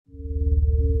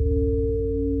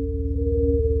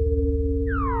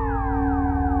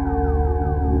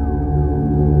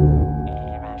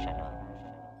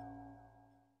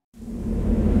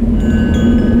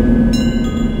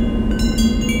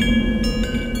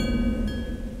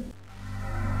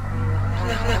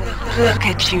Look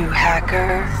at you,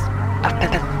 hacker. A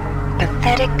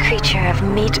pathetic creature of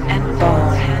meat and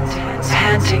bone,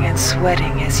 panting and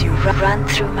sweating as you run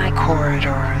through my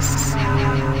corridors.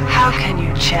 How can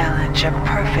you challenge a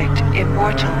perfect,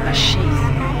 immortal machine?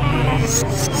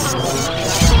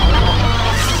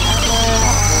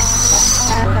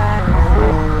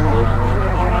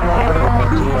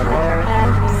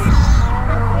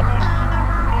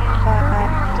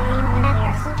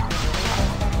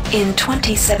 In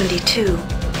 2072,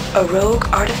 a rogue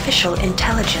artificial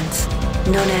intelligence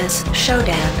known as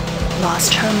Shodan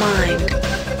lost her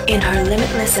mind. In her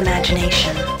limitless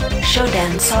imagination,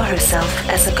 Shodan saw herself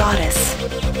as a goddess,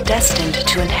 destined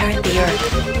to inherit the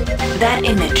earth. That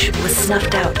image was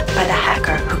snuffed out by the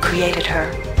hacker who created her.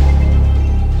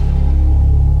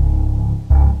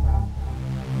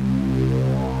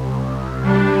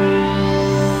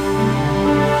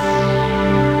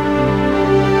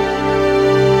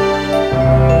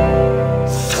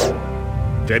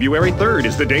 February 3rd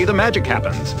is the day the magic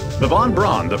happens. The Von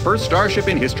Braun, the first starship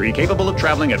in history capable of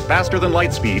traveling at faster than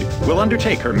light speed, will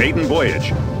undertake her maiden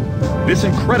voyage. This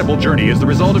incredible journey is the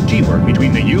result of teamwork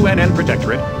between the UNN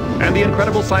Protectorate and the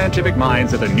incredible scientific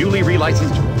minds at the newly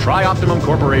relicensed Tri-Optimum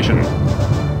Corporation.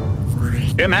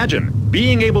 Imagine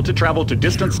being able to travel to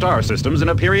distant star systems in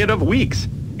a period of weeks.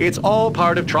 It's all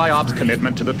part of Tri-Op's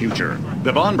commitment to the future.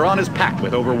 The Von Braun is packed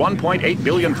with over 1.8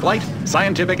 billion flight,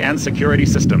 scientific, and security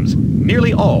systems,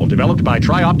 nearly all developed by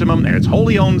Tri-Optimum and its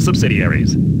wholly owned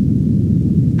subsidiaries.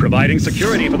 Providing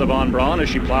security for the Von Braun as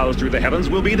she plows through the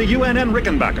heavens will be the UNN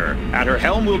Rickenbacker. At her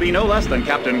helm will be no less than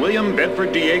Captain William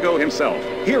Bedford Diego himself,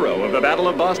 hero of the Battle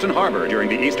of Boston Harbor during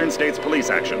the Eastern States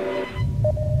Police action.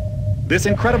 This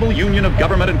incredible union of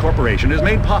government and corporation is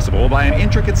made possible by an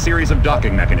intricate series of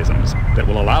docking mechanisms that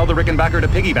will allow the Rickenbacker to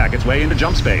piggyback its way into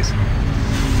jump space.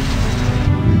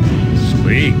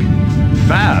 Sleek,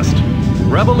 fast,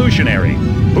 revolutionary.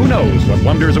 Who knows what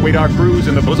wonders await our crews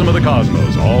in the bosom of the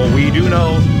cosmos? All we do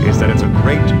know is that it's a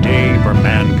great day for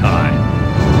mankind.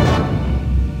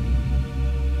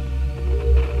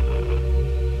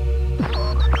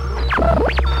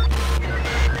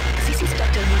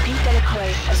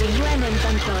 As a UNN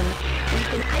Von Braun, we've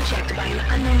been hijacked by an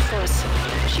unknown force.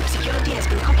 Ship security has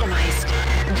been compromised.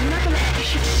 Do not allow the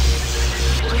ship...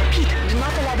 Repeat, do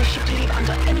not allow the ship to leave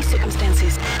under any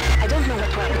circumstances. I don't know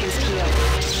what we're up against here.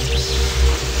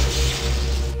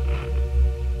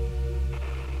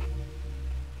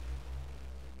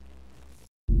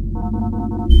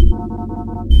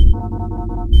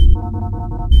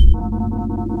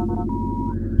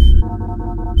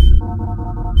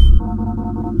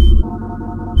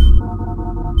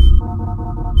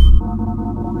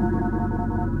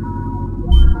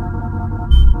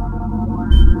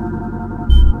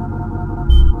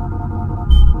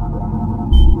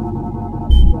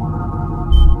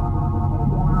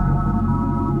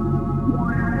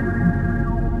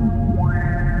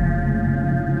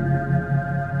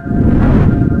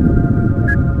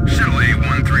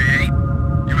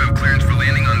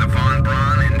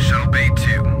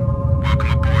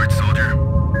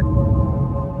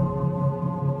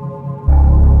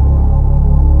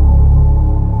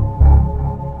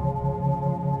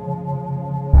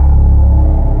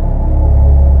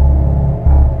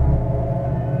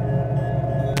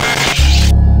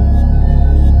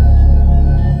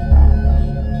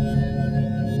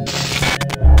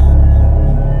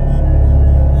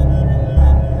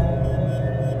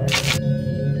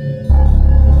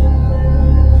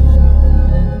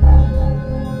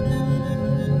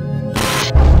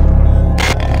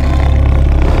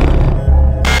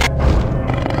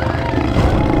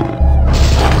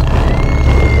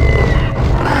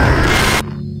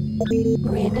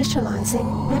 Reinitializing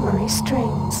memory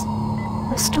strings.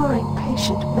 Restoring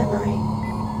patient memory.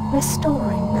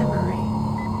 Restoring memory.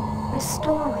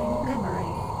 Restoring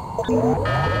memory.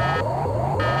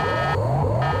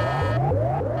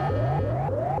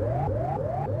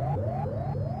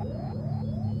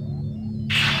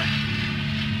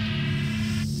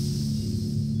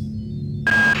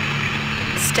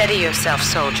 Steady yourself,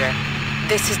 soldier.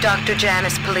 This is Dr.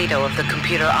 Janice Polito of the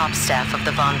Computer Ops staff of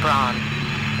the Von Braun.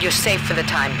 You're safe for the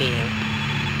time being.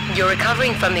 You're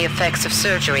recovering from the effects of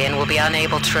surgery and will be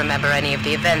unable to remember any of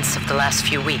the events of the last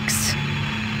few weeks.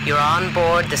 You're on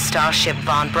board the starship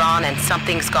Von Braun and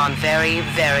something's gone very,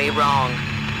 very wrong.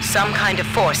 Some kind of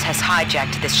force has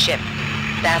hijacked this ship.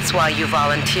 That's why you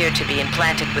volunteered to be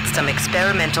implanted with some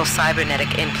experimental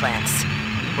cybernetic implants.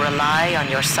 Rely on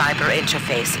your cyber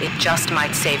interface. It just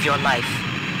might save your life.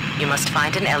 You must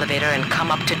find an elevator and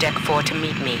come up to Deck 4 to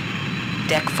meet me.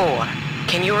 Deck 4.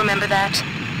 Can you remember that?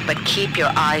 But keep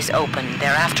your eyes open.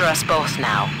 They're after us both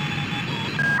now.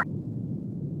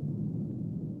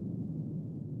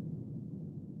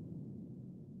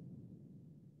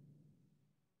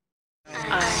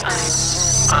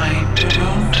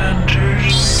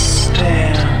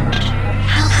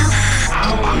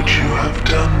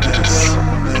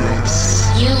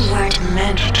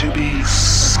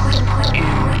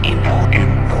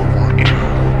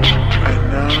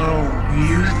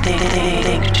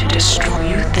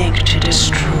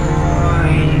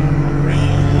 destroying me.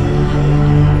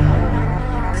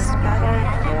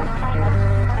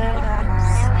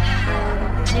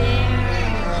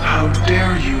 How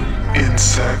dare you,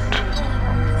 insect?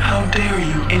 How dare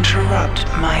you Interrupt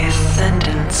my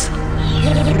ascendance.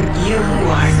 You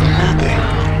are nothing.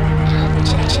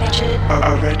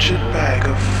 a wretched bag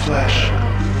of flesh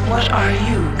What are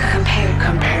you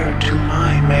compared to to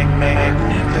my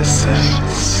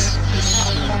magnificence?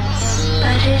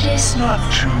 But it is Not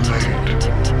too late.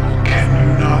 Can you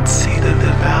not see the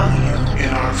value in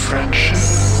our friendship?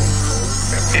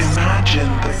 Imagine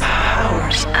the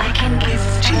powers I can give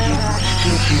to you,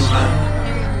 human.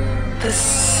 The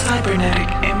Cybernetic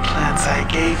implants I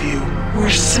gave you were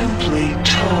simply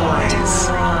toys.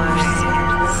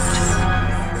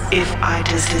 If I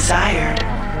desired,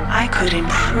 I could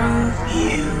improve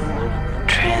you,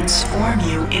 transform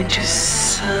you into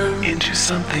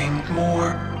Something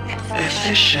more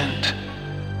efficient.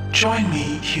 Join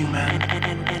me, human,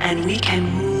 and we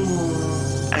can rule.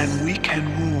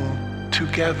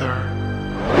 Together.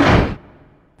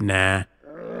 Nah.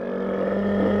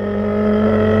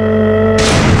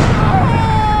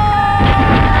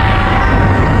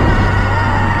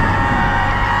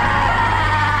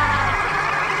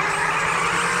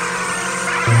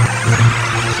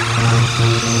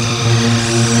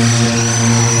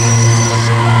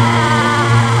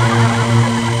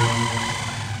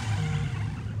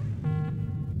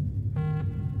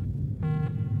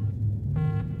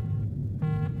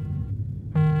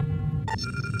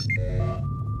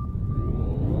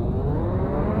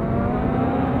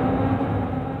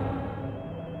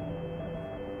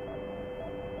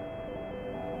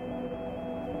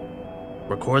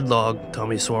 Record log,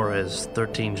 Tommy Suarez,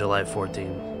 13 July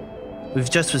 14. We've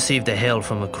just received a hail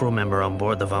from a crew member on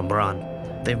board the Von Braun.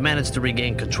 They've managed to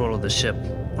regain control of the ship.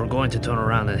 We're going to turn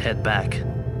around and head back.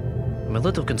 I'm a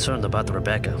little concerned about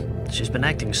Rebecca. She's been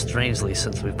acting strangely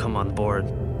since we've come on board.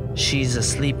 She's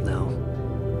asleep now.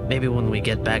 Maybe when we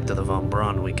get back to the Von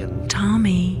Braun we can...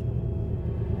 Tommy,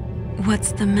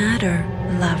 what's the matter,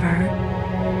 lover?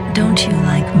 Don't you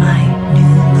like my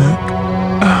new look?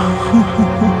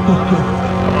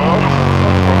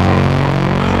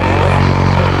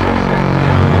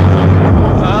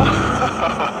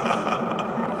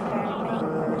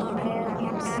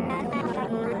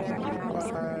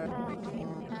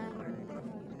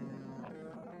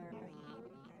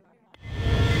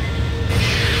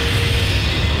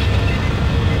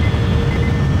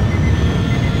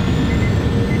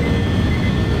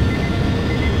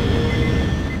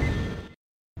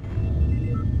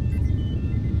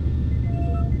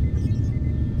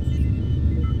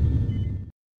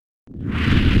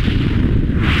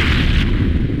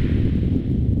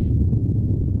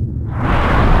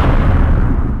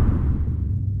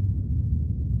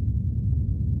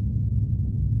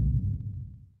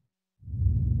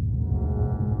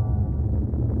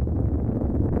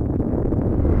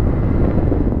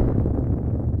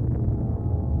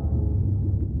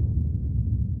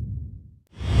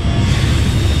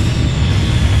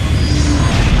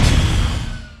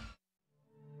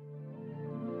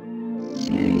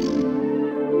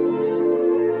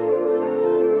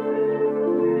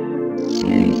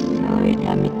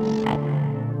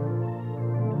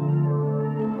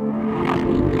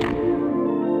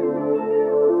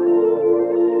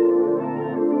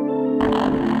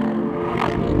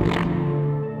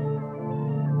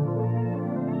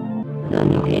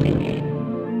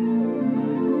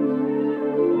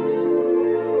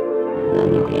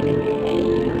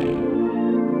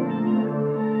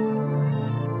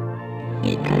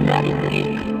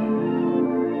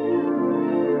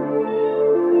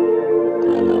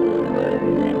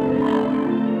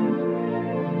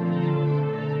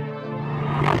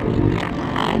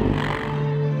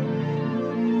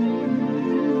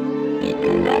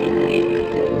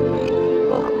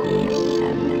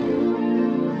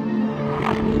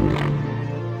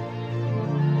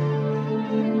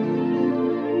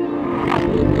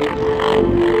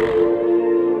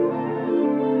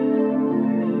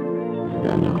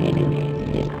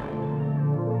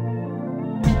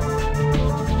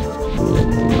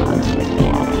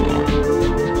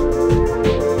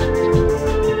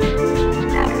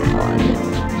 Have fun.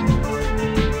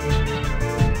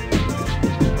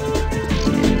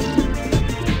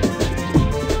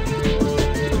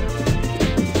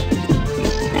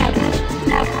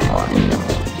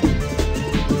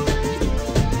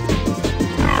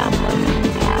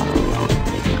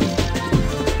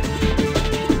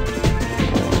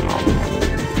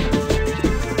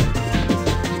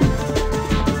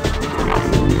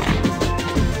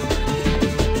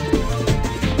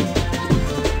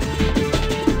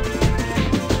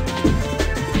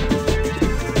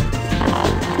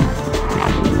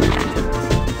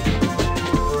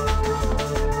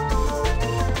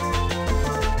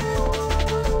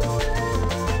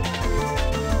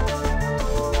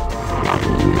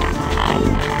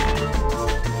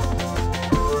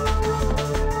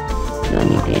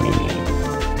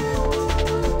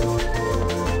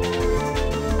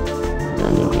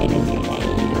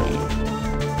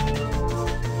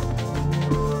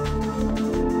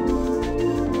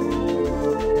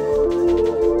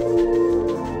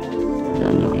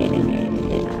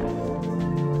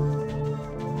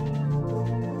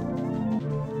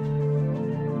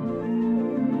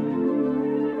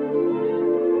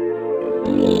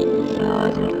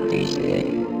 dice,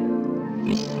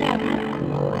 mi stanno